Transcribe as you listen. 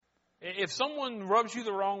If someone rubs you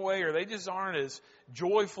the wrong way or they just aren't as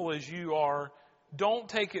joyful as you are, don't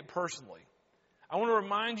take it personally. I want to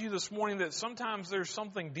remind you this morning that sometimes there's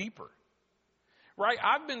something deeper. Right?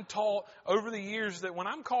 I've been taught over the years that when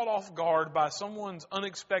I'm caught off guard by someone's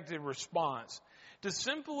unexpected response, to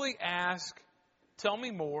simply ask, tell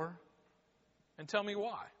me more, and tell me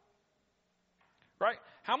why. Right?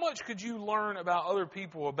 How much could you learn about other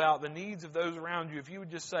people, about the needs of those around you, if you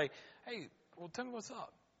would just say, hey, well, tell me what's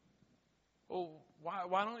up. Well,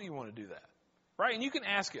 why don't you want to do that? Right? And you can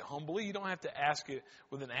ask it humbly. You don't have to ask it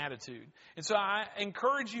with an attitude. And so I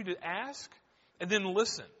encourage you to ask and then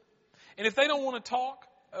listen. And if they don't want to talk,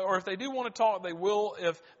 or if they do want to talk, they will.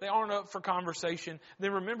 If they aren't up for conversation,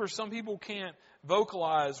 then remember, some people can't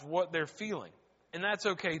vocalize what they're feeling. And that's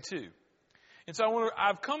okay too. And so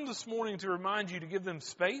I've come this morning to remind you to give them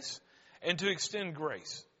space and to extend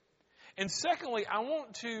grace. And secondly, I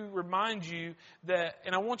want to remind you that,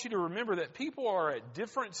 and I want you to remember that people are at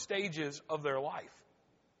different stages of their life.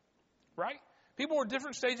 Right? People are at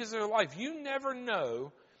different stages of their life. You never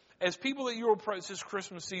know, as people that you approach this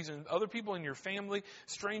Christmas season, other people in your family,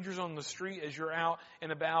 strangers on the street as you're out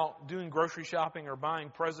and about doing grocery shopping or buying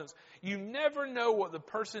presents, you never know what the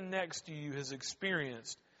person next to you has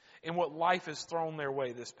experienced and what life has thrown their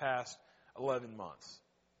way this past 11 months.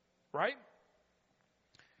 Right?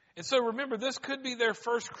 And so remember, this could be their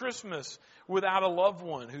first Christmas without a loved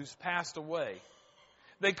one who's passed away.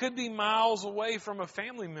 They could be miles away from a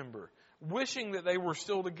family member, wishing that they were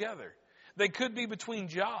still together. They could be between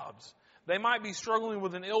jobs. They might be struggling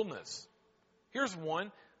with an illness. Here's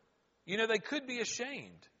one. They could be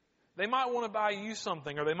ashamed. They might want to buy you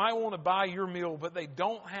something, or they might want to buy your meal, but they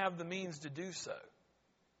don't have the means to do so.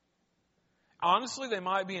 Honestly, they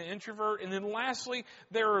might be an introvert. And then lastly,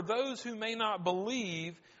 there are those who may not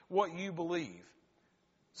believe what you believe.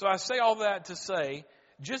 So I say all that to say,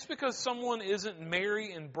 just because someone isn't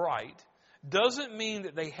merry and bright doesn't mean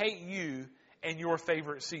that they hate you and your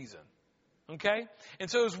favorite season. Okay? And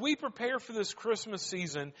so as we prepare for this Christmas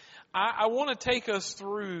season, I want to take us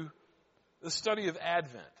through the study of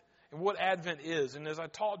Advent and what Advent is. And as I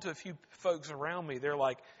talked to a few folks around me, they're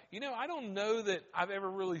like, I don't know that I've ever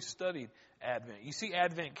really studied Advent. You see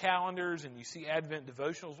Advent calendars and you see Advent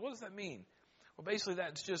devotionals. What does that mean? Well, basically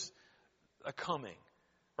that's just a coming,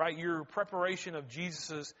 right? Your preparation of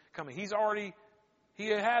Jesus' coming. He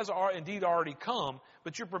has indeed already come,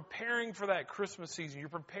 but you're preparing for that Christmas season. You're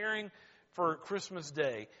preparing for Christmas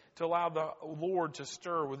Day to allow the Lord to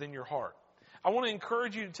stir within your heart. I want to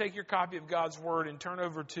encourage you to take your copy of God's Word and turn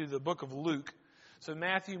over to the book of Luke. So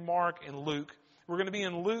Matthew, Mark, and Luke. We're going to be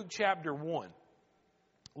in Luke chapter 1.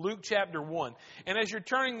 Luke chapter 1. And as you're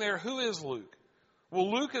turning there, who is Luke? Well,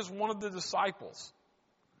 Luke is one of the disciples.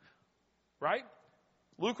 Right?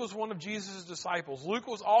 Luke was one of Jesus' disciples. Luke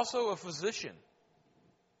was also a physician.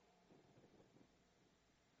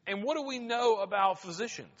 And what do we know about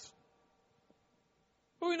physicians?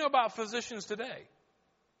 What do we know about physicians today?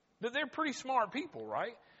 That they're pretty smart people,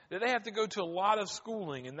 right? That they have to go to a lot of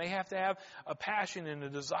schooling and they have to have a passion and a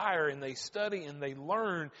desire and they study and they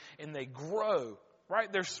learn and they grow,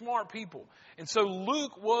 right? They're smart people. And so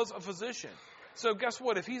Luke was a physician. So guess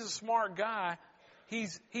what? If he's a smart guy,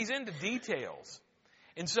 he's into details.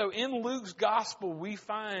 And so in Luke's gospel, we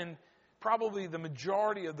find probably the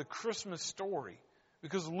majority of the Christmas story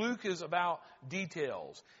because Luke is about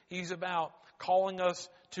details. He's about calling us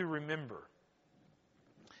to remember.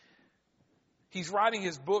 He's writing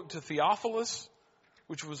his book to Theophilus,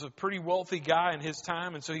 which was a pretty wealthy guy in his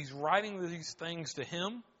time. And so he's writing these things to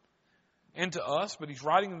him and to us, but he's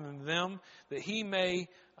writing them to them that he may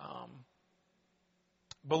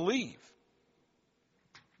believe.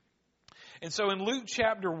 And so in Luke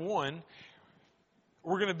chapter 1,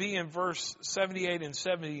 we're going to be in verse 78 and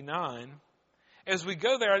 79. As we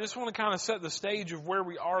go there, I just want to kind of set the stage of where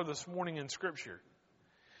we are this morning in Scripture.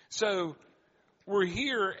 So we're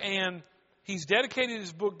here and he's dedicated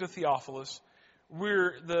his book to Theophilus.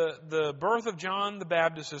 The birth of John the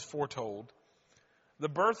Baptist is foretold. The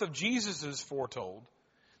birth of Jesus is foretold.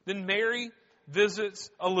 Then Mary visits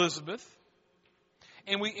Elizabeth.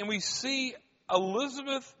 And we see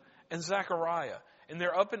Elizabeth and Zechariah. And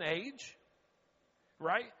they're up in age.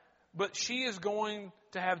 Right? But she is going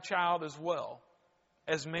to have child as well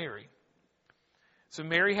as Mary. So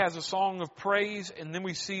Mary has a song of praise. And then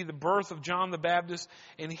we see the birth of John the Baptist.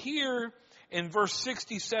 And here in verse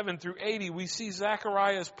 67 through 80, we see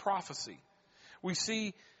Zechariah's prophecy. We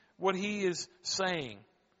see what he is saying.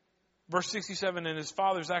 Verse 67, and his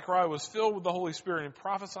father Zechariah was filled with the Holy Spirit and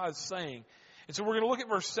prophesied saying. And so we're going to look at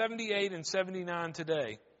verse 78 and 79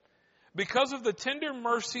 today. Because of the tender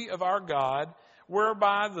mercy of our God,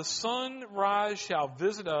 whereby the sunrise shall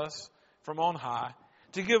visit us from on high,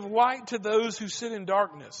 to give light to those who sit in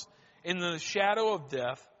darkness, in the shadow of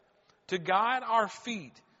death, to guide our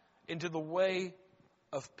feet into the way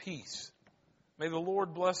of peace. May the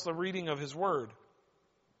Lord bless the reading of His Word.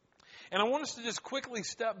 And I want us to just quickly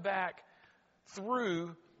step back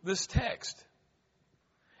through this text.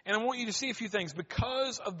 And I want you to see a few things.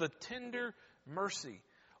 Because of the tender mercy.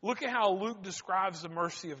 Look at how Luke describes the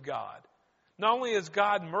mercy of God. Not only is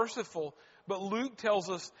God merciful, but Luke tells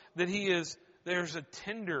us that there's a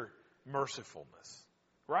tender mercifulness.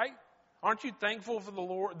 Right? Aren't you thankful for the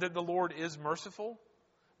Lord, that the Lord is merciful?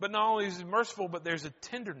 But not only is He merciful, but there's a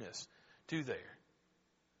tenderness to there.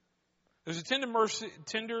 There's a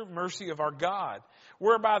tender mercy of our God,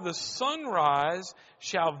 whereby the sunrise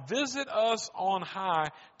shall visit us on high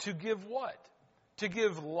to give what? To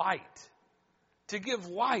give light. To give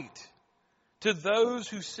light to those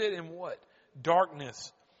who sit in what?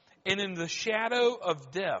 Darkness and in the shadow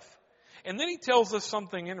of death. And then he tells us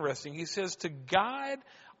something interesting. He says to guide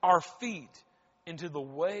our feet into the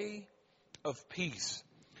way of peace.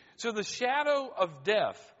 So the shadow of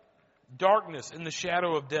death, darkness in the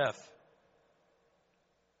shadow of death.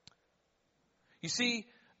 You see,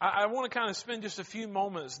 I want to kind of spend just a few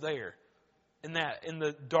moments there in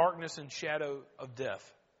the darkness and shadow of death.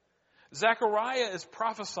 Zechariah is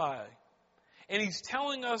prophesying, and he's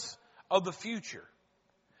telling us of the future.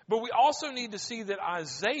 But we also need to see that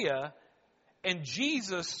Isaiah and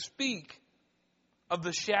Jesus speak of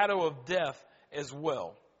the shadow of death as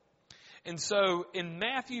well. And so in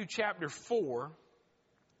Matthew chapter 4,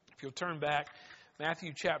 if you'll turn back,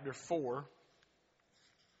 Matthew chapter 4.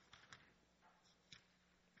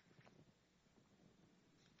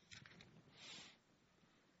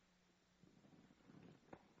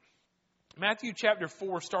 Matthew chapter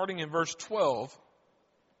 4, starting in verse 12.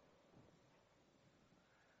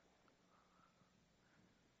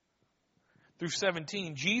 Through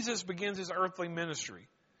 17, Jesus begins His earthly ministry.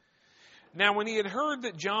 Now, when He had heard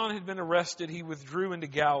that John had been arrested, He withdrew into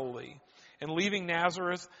Galilee. And leaving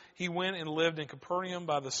Nazareth, He went and lived in Capernaum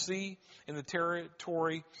by the sea in the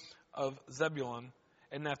territory of Zebulun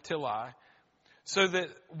and Naphtali, so that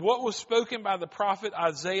what was spoken by the prophet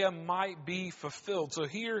Isaiah might be fulfilled. So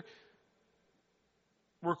here,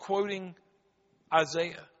 we're quoting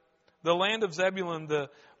Isaiah. The land of Zebulun,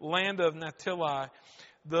 the land of Naphtali,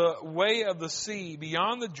 the way of the sea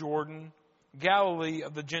beyond the Jordan, Galilee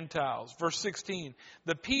of the Gentiles. Verse 16,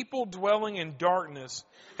 the people dwelling in darkness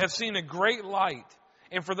have seen a great light.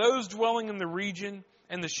 And for those dwelling in the region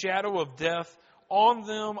and the shadow of death, on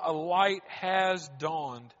them a light has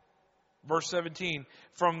dawned. Verse 17,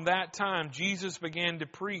 from that time Jesus began to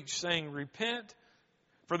preach, saying, repent,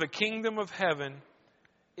 for the kingdom of heaven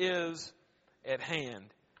is at hand.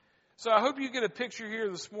 So I hope you get a picture here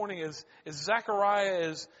this morning as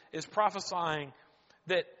Zechariah is prophesying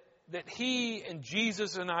that he and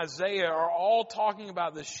Jesus and Isaiah are all talking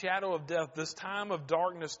about the shadow of death, this time of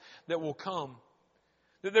darkness that will come.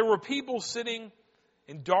 That there were people sitting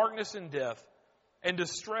in darkness and death, and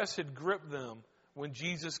distress had gripped them when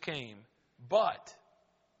Jesus came. But,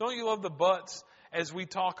 don't you love the buts as we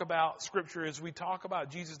talk about Scripture, as we talk about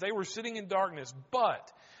Jesus? They were sitting in darkness,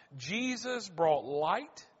 but Jesus brought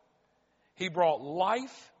light, He brought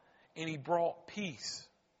life, and He brought peace.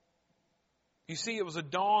 You see, it was a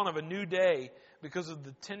dawn of a new day because of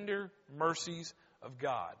the tender mercies of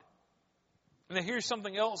God. And now here's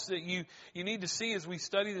something else that you need to see as we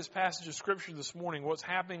study this passage of Scripture this morning, what's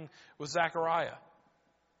happening with Zechariah.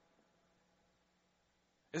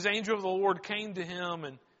 As the angel of the Lord came to him,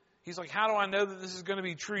 and he's like, how do I know that this is going to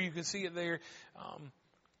be true? You can see it there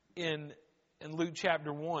in Luke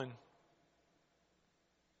chapter 1.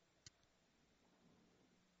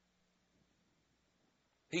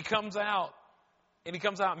 He comes out, and he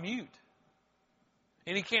comes out mute.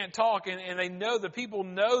 And he can't talk, and they know, the people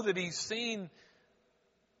know that he's seen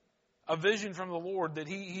a vision from the Lord, that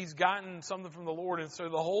he's gotten something from the Lord. And so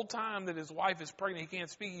the whole time that his wife is pregnant, he can't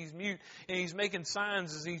speak, he's mute, and he's making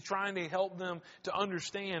signs as he's trying to help them to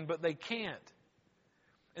understand, but they can't.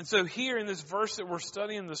 And so here in this verse that we're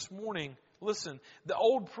studying this morning, listen, the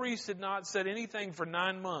old priest had not said anything for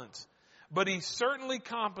 9 months, but he certainly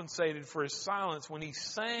compensated for his silence when he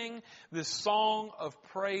sang this song of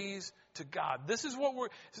praise to God. This is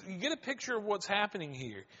what you get a picture of what's happening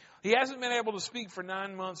here. He hasn't been able to speak for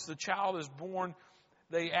 9 months. The child is born.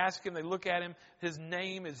 They ask him, they look at him. His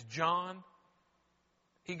name is John.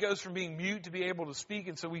 He goes from being mute to be able to speak.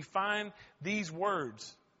 And so we find these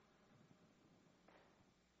words.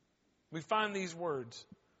 We find these words.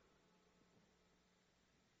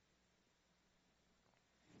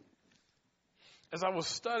 as I was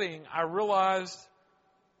studying, I realized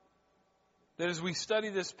that as we study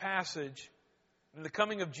this passage and the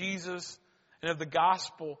coming of Jesus and of the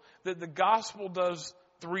gospel, that the gospel does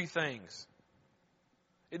three things.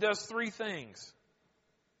 It does three things.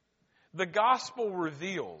 The gospel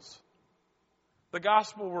reveals. The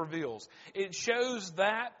gospel reveals. It shows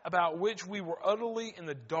that about which we were utterly in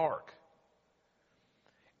the dark.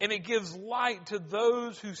 And it gives light to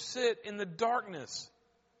those who sit in the darkness.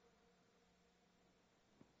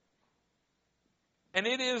 And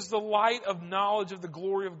it is the light of knowledge of the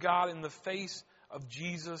glory of God in the face of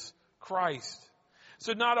Jesus Christ.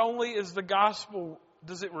 So not only is the gospel,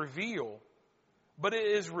 does it reveal, but it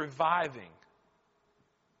is reviving.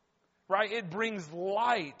 Right? It brings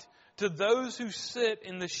light to those who sit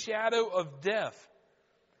in the shadow of death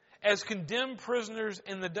as condemned prisoners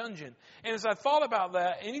in the dungeon. And as I thought about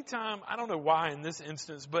that, anytime, I don't know why in this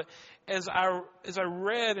instance, but as I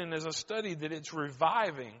read and as I studied that it's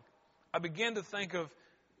reviving, I began to think of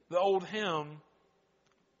the old hymn,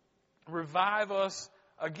 Revive Us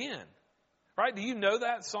Again. Right? Do you know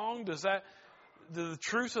that song? Do the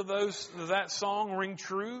truths of does that song ring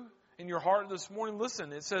true in your heart this morning?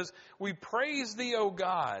 Listen, it says, we praise thee, O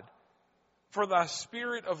God, for thy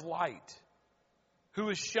spirit of light, who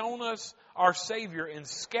has shown us our Savior and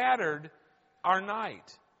scattered our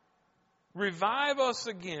night. Revive us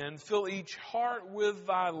again, fill each heart with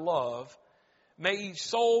thy love. May each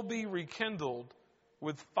soul be rekindled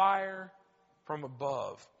with fire from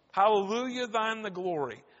above. Hallelujah, thine the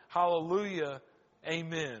glory. Hallelujah,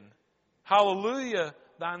 amen. Hallelujah,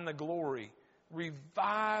 thine the glory.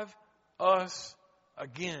 Revive us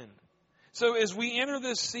again. So as we enter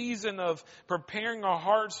this season of preparing our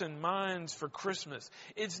hearts and minds for Christmas,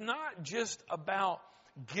 it's not just about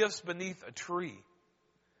gifts beneath a tree.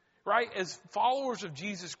 Right? As followers of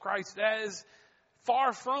Jesus Christ, that is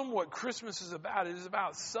far from what Christmas is about. It is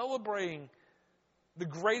about celebrating the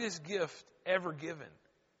greatest gift ever given,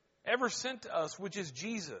 ever sent to us, which is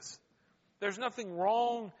Jesus. There's nothing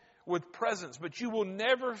wrong with presents, but you will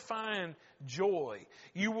never find joy.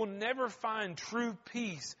 You will never find true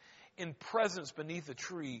peace in presents beneath a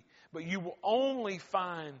tree, but you will only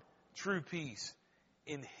find true peace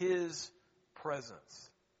in His presence.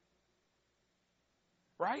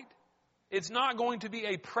 Right? It's not going to be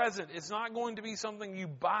a present. It's not going to be something you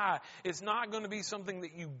buy. It's not going to be something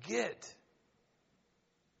that you get.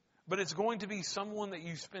 But it's going to be someone that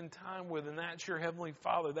you spend time with, and that's your Heavenly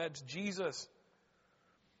Father. That's Jesus.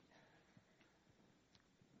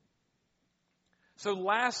 So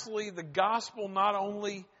lastly, the gospel not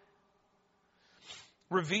only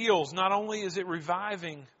reveals, not only is it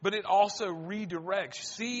reviving, but it also redirects.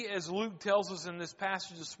 See, as Luke tells us in this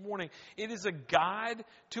passage this morning, it is a guide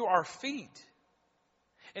to our feet.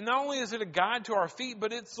 And not only is it a guide to our feet,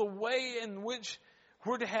 but it's the way in which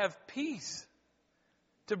we're to have peace,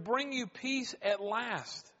 to bring you peace at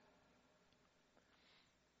last.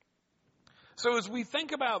 So as we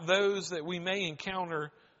think about those that we may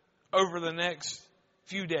encounter over the next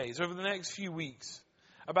few days, over the next few weeks,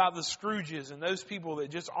 about the Scrooges and those people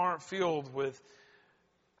that just aren't filled with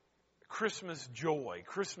Christmas joy,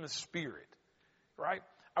 Christmas spirit, right?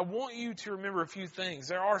 I want you to remember a few things.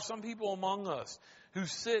 There are some people among us who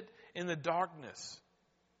sit in the darkness,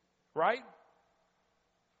 right?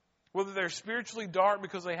 Whether they're spiritually dark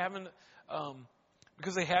because they haven't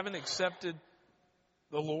accepted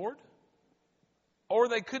the Lord, or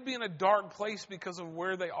they could be in a dark place because of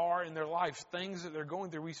where they are in their lives, things that they're going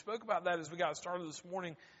through. We spoke about that as we got started this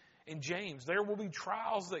morning in James. There will be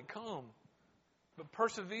trials that come, but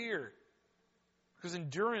persevere, because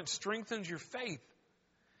endurance strengthens your faith.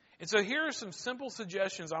 And so here are some simple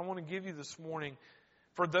suggestions I want to give you this morning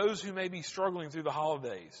for those who may be struggling through the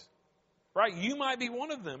holidays. Right? You might be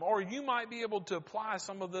one of them, or you might be able to apply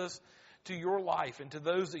some of this to your life and to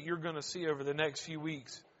those that you're going to see over the next few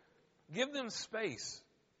weeks. Give them space.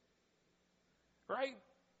 Right?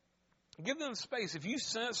 Give them space. If you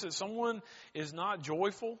sense that someone is not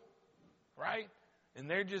joyful, right? And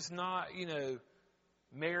they're just not,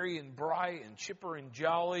 merry and bright and chipper and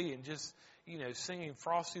jolly and just, singing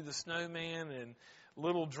Frosty the Snowman and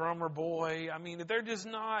Little Drummer Boy. I mean, if they're just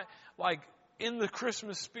not like in the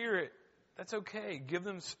Christmas spirit, that's okay. Give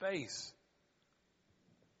them space.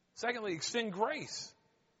 Secondly, extend grace.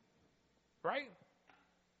 Right?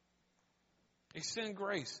 Extend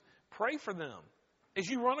grace. Pray for them. As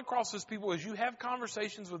you run across those people, as you have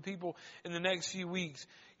conversations with people in the next few weeks,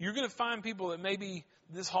 you're going to find people that maybe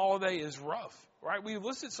this holiday is rough, right? We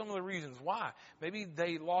listed some of the reasons why. Maybe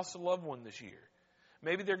they lost a loved one this year.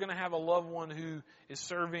 Maybe they're going to have a loved one who is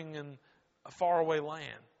serving in a faraway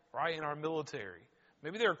land, right, in our military.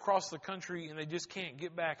 Maybe they're across the country and they just can't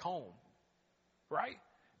get back home, right?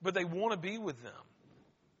 But they want to be with them.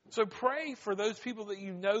 So pray for those people that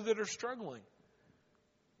you know that are struggling.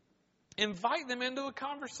 Invite them into a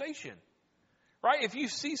conversation, right? If you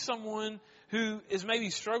see someone who is maybe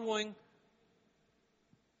struggling,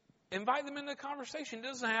 invite them into a conversation. It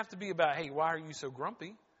doesn't have to be about, hey, why are you so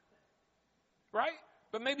grumpy? Right?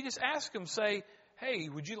 But maybe just ask them, say, hey,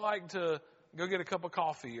 would you like to go get a cup of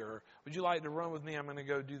coffee? Or would you like to run with me? I'm going to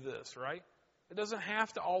go do this, right? It doesn't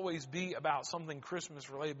have to always be about something Christmas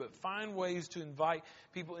related, but find ways to invite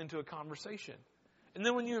people into a conversation. And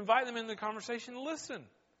then when you invite them into the conversation, listen.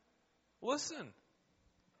 Listen.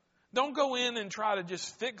 Don't go in and try to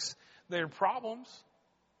just fix their problems,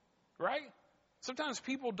 right? Sometimes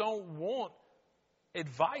people don't want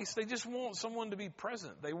advice. They just want someone to be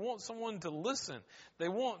present. They want someone to listen. They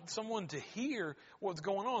want someone to hear what's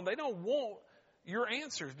going on. They don't want your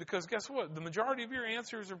answers, because guess what? The majority of your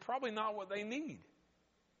answers are probably not what they need,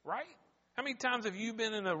 right? How many times have you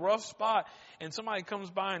been in a rough spot and somebody comes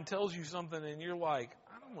by and tells you something and you're like,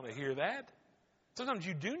 I don't want to hear that. Sometimes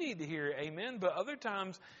you do need to hear amen, but other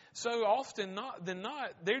times, so often than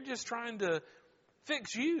not, they're just trying to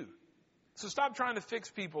fix you. So stop trying to fix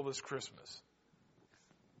people this Christmas.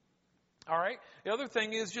 All right? The other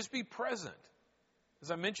thing is just be present. As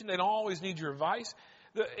I mentioned, they don't always need your advice.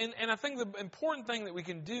 And I think the important thing that we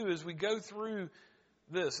can do as we go through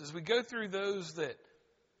this, as we go through those that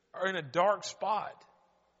are in a dark spot,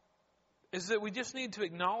 is that we just need to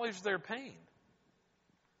acknowledge their pain.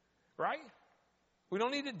 Right? We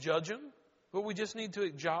don't need to judge them, but we just need to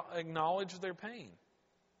acknowledge their pain.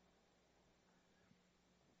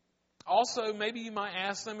 Also, maybe you might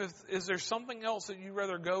ask them, is there something else that you'd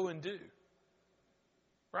rather go and do?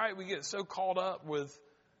 Right? We get so caught up with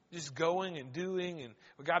just going and doing, and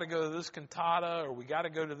we got to go to this cantata, or we got to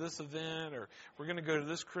go to this event, or we're going to go to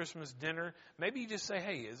this Christmas dinner. Maybe you just say,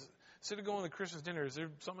 hey, instead of going to the Christmas dinner, is there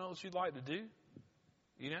something else you'd like to do?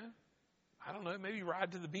 You know? I don't know. Maybe you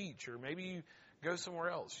ride to the beach, or maybe you go somewhere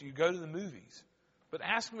else. You go to the movies. But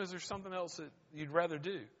ask them, is there something else that you'd rather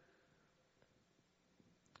do?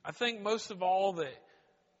 I think most of all that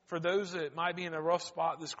for those that might be in a rough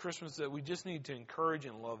spot this Christmas, that we just need to encourage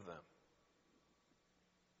and love them.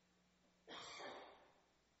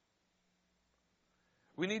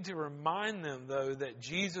 We need to remind them, though, that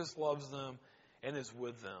Jesus loves them and is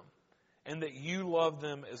with them, and that you love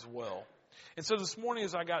them as well. And so this morning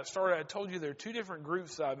as I got started, I told you there are two different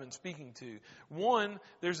groups that I've been speaking to. One,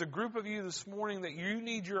 there's a group of you this morning that you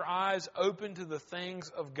need your eyes open to the things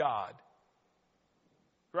of God.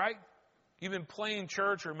 Right? You've been playing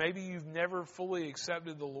church, or maybe you've never fully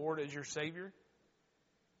accepted the Lord as your Savior.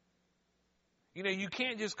 You know, you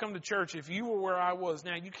can't just come to church. If you were where I was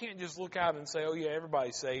now, you can't just look out and say, oh yeah,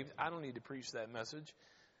 everybody's saved. I don't need to preach that message.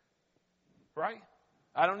 Right?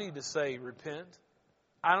 I don't need to say repent.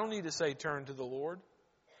 I don't need to say turn to the Lord.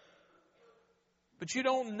 But you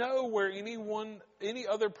don't know where any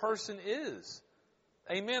other person is.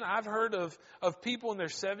 Amen. I've heard of people in their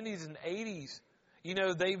 70s and 80s. You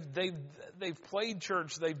know, they've played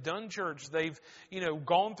church, they've done church, they've,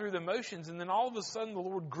 gone through the motions, and then all of a sudden the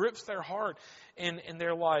Lord grips their heart and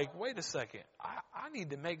they're like, wait a second, I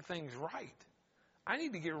need to make things right. I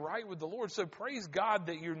need to get right with the Lord. So praise God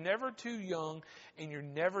that you're never too young and you're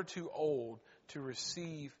never too old to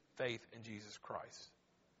receive faith in Jesus Christ.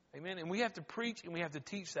 Amen. And we have to preach and we have to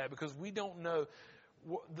teach that, because we don't know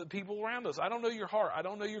the people around us. I don't know your heart. I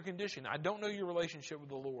don't know your condition. I don't know your relationship with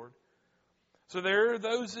the Lord. So there are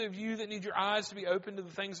those of you that need your eyes to be open to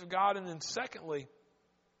the things of God. And then secondly,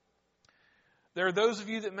 there are those of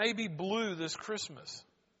you that may be blue this Christmas.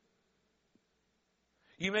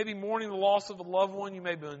 You may be mourning the loss of a loved one. You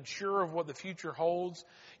may be unsure of what the future holds.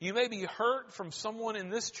 You may be hurt from someone in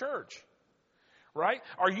this church, right?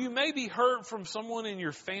 Or you may be hurt from someone in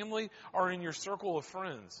your family or in your circle of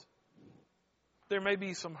friends. There may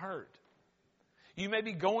be some hurt. You may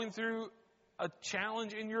be going through a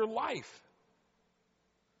challenge in your life.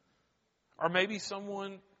 Or maybe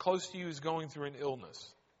someone close to you is going through an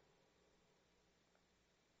illness.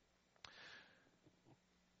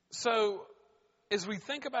 So, as we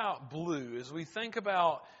think about blue, as we think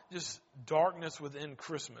about just darkness within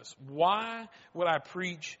Christmas, why would I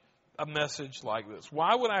preach a message like this?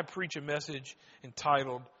 Why would I preach a message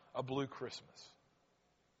entitled A Blue Christmas?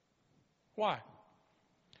 Why?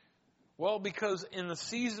 Well, because in the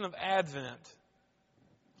season of Advent,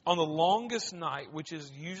 on the longest night, which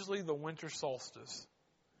is usually the winter solstice,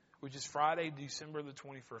 which is Friday, December the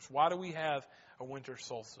 21st. Why do we have a winter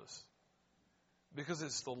solstice? Because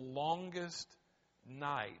it's the longest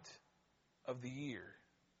night of the year,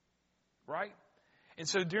 right? And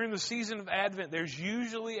so during the season of Advent, there's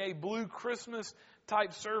usually a Blue Christmas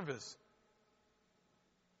type service.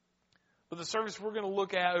 But the service we're going to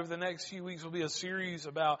look at over the next few weeks will be a series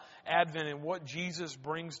about Advent and what Jesus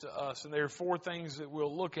brings to us. And there are 4 things that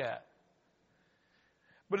we'll look at.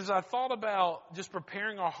 But as I thought about just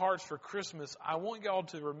preparing our hearts for Christmas, I want y'all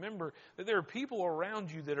to remember that there are people around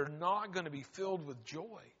you that are not going to be filled with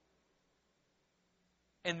joy.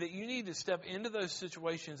 And that you need to step into those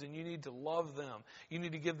situations and you need to love them. You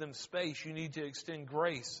need to give them space. You need to extend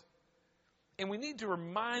grace. And we need to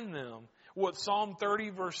remind them what Psalm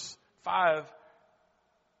 30 verse 5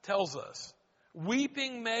 tells us.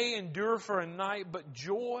 Weeping may endure for a night, but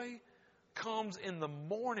joy comes in the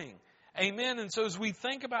morning. Amen. And so as we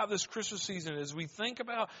think about this Christmas season, as we think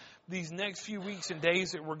about these next few weeks and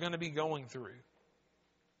days that we're going to be going through,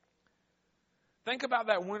 think about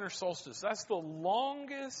that winter solstice. That's the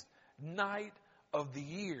longest night of the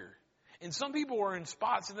year. And some people are in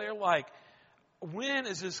spots and they're like, when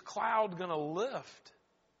is this cloud going to lift?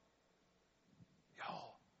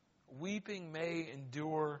 Y'all, weeping may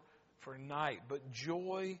endure for a night, but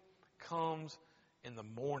joy comes in the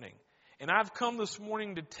morning. And I've come this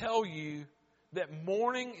morning to tell you that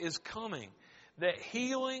morning is coming, that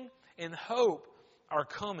healing and hope are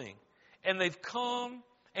coming. And they've come,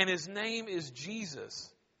 and His name is Jesus.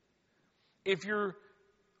 If you're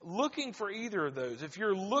looking for either of those, if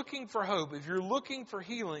you're looking for hope, if you're looking for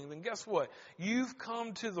healing, then guess what? You've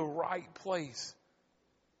come to the right place.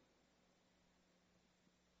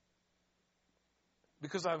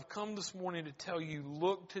 Because I've come this morning to tell you,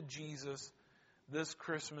 look to Jesus this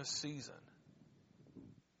Christmas season.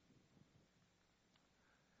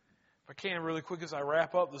 If I can, really quick as I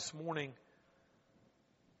wrap up this morning,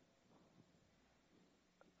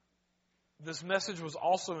 this message was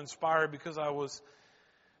also inspired because I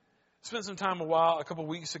spent some time a couple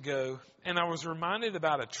weeks ago, and I was reminded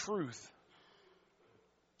about a truth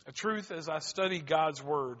as I studied God's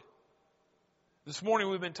Word. This morning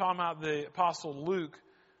we've been talking about the Apostle Luke,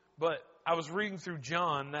 but I was reading through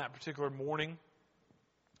John that particular morning.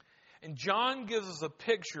 And John gives us a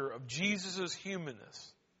picture of Jesus'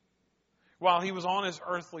 humanness while He was on His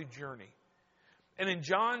earthly journey. And in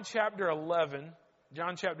John chapter 11,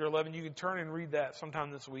 you can turn and read that sometime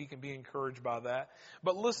this week and be encouraged by that.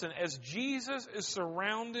 But listen, as Jesus is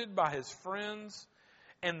surrounded by His friends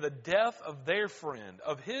and the death of their friend,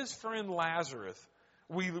 of His friend Lazarus,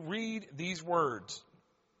 we read these words.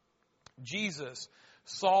 Jesus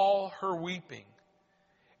saw her weeping,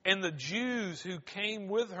 and the Jews who came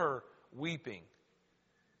with her weeping.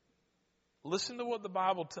 Listen to what the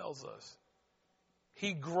Bible tells us.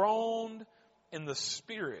 He groaned in the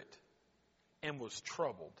spirit and was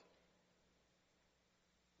troubled.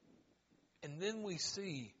 And then we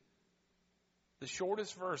see the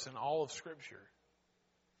shortest verse in all of Scripture.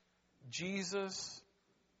 Jesus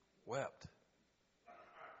wept.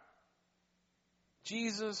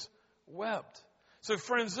 Jesus wept. So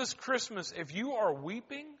friends, this Christmas, if you are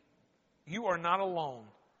weeping, you are not alone.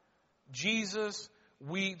 Jesus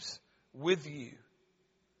weeps with you.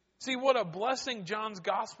 See what a blessing John's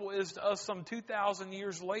gospel is to us some 2,000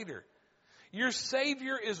 years later. Your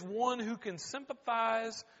Savior is one who can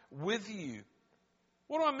sympathize with you.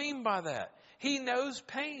 What do I mean by that? He knows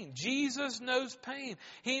pain. Jesus knows pain.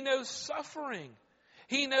 He knows suffering.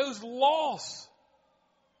 He knows loss.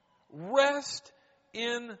 Rest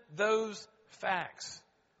in those facts.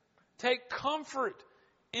 Take comfort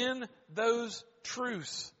in those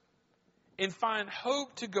truths. And find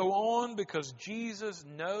hope to go on because Jesus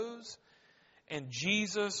knows and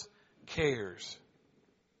Jesus cares.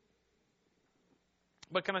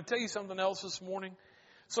 But can I tell you something else this morning?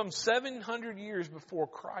 Some 700 years before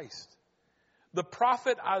Christ, the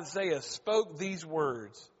prophet Isaiah spoke these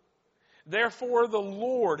words. Therefore the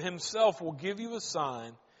Lord Himself will give you a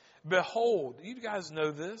sign. Behold, you guys know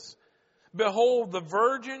this. Behold, the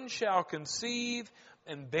virgin shall conceive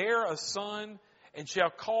and bear a son, and shall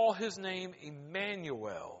call His name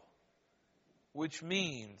Emmanuel, which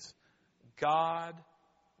means God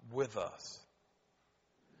with us.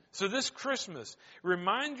 So this Christmas,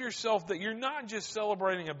 remind yourself that you're not just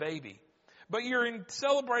celebrating a baby, but you're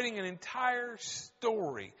celebrating an entire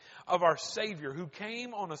story of our Savior who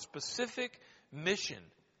came on a specific mission,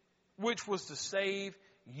 which was to save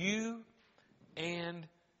you and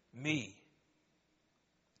me.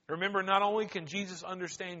 Remember, not only can Jesus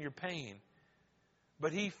understand your pain,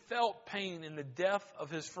 but He felt pain in the death of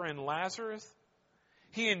His friend Lazarus.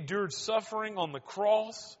 He endured suffering on the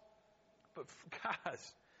cross. But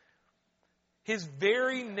guys, His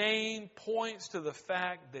very name points to the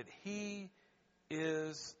fact that He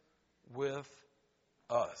is with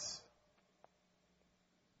us.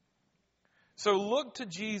 So look to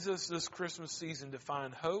Jesus this Christmas season to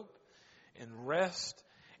find hope and rest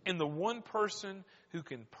in the one person who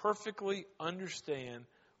can perfectly understand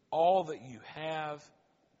all that you have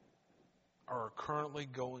or are currently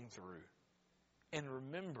going through. And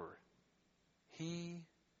remember, He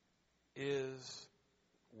is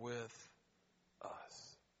with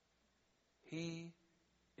us. He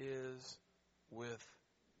is with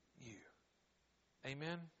you.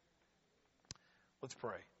 Amen? Let's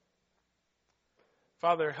pray.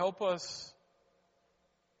 Father, help us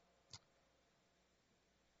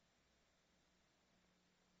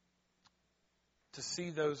to see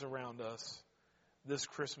those around us this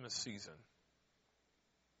Christmas season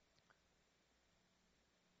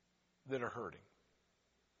that are hurting,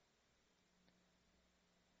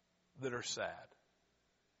 that are sad,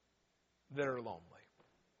 that are lonely.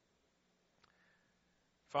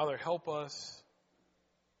 Father, help us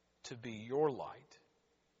to be your light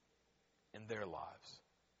in their lives.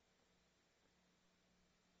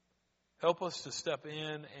 Help us to step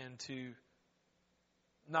in and to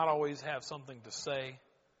not always have something to say,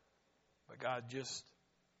 but God, just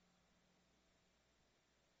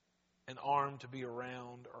an arm to be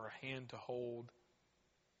around or a hand to hold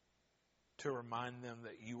to remind them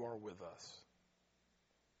that you are with us.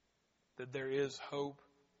 That there is hope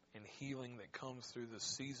and healing that comes through this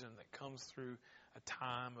season, that comes through a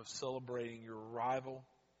time of celebrating your arrival,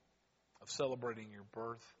 of celebrating your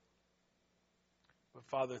birth. But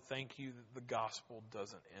Father, thank you that the gospel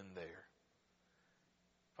doesn't end there.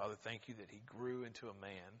 Father, thank you that He grew into a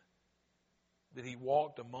man, that He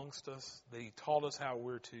walked amongst us, that He taught us how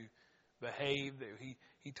we're to behave, that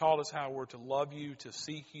He taught us how we're to love you, to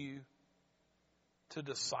seek you, to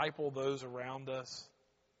disciple those around us.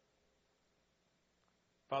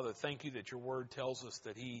 Father, thank you that your word tells us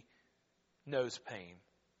that He knows pain,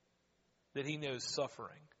 that He knows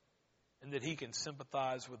suffering, and that He can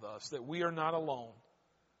sympathize with us, that we are not alone,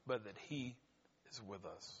 but that He is with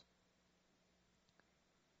us.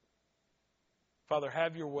 Father,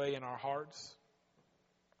 have your way in our hearts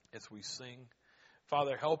as we sing.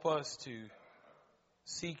 Father, help us to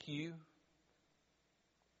seek you.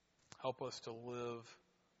 Help us to live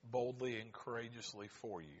boldly and courageously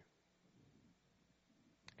for you.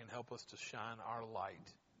 And help us to shine our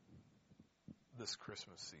light this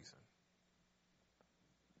Christmas season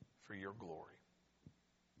for your glory,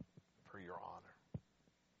 for your honor,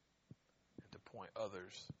 and to point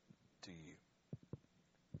others to you.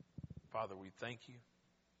 Father, we thank you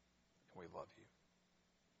and we love you.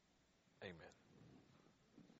 Amen.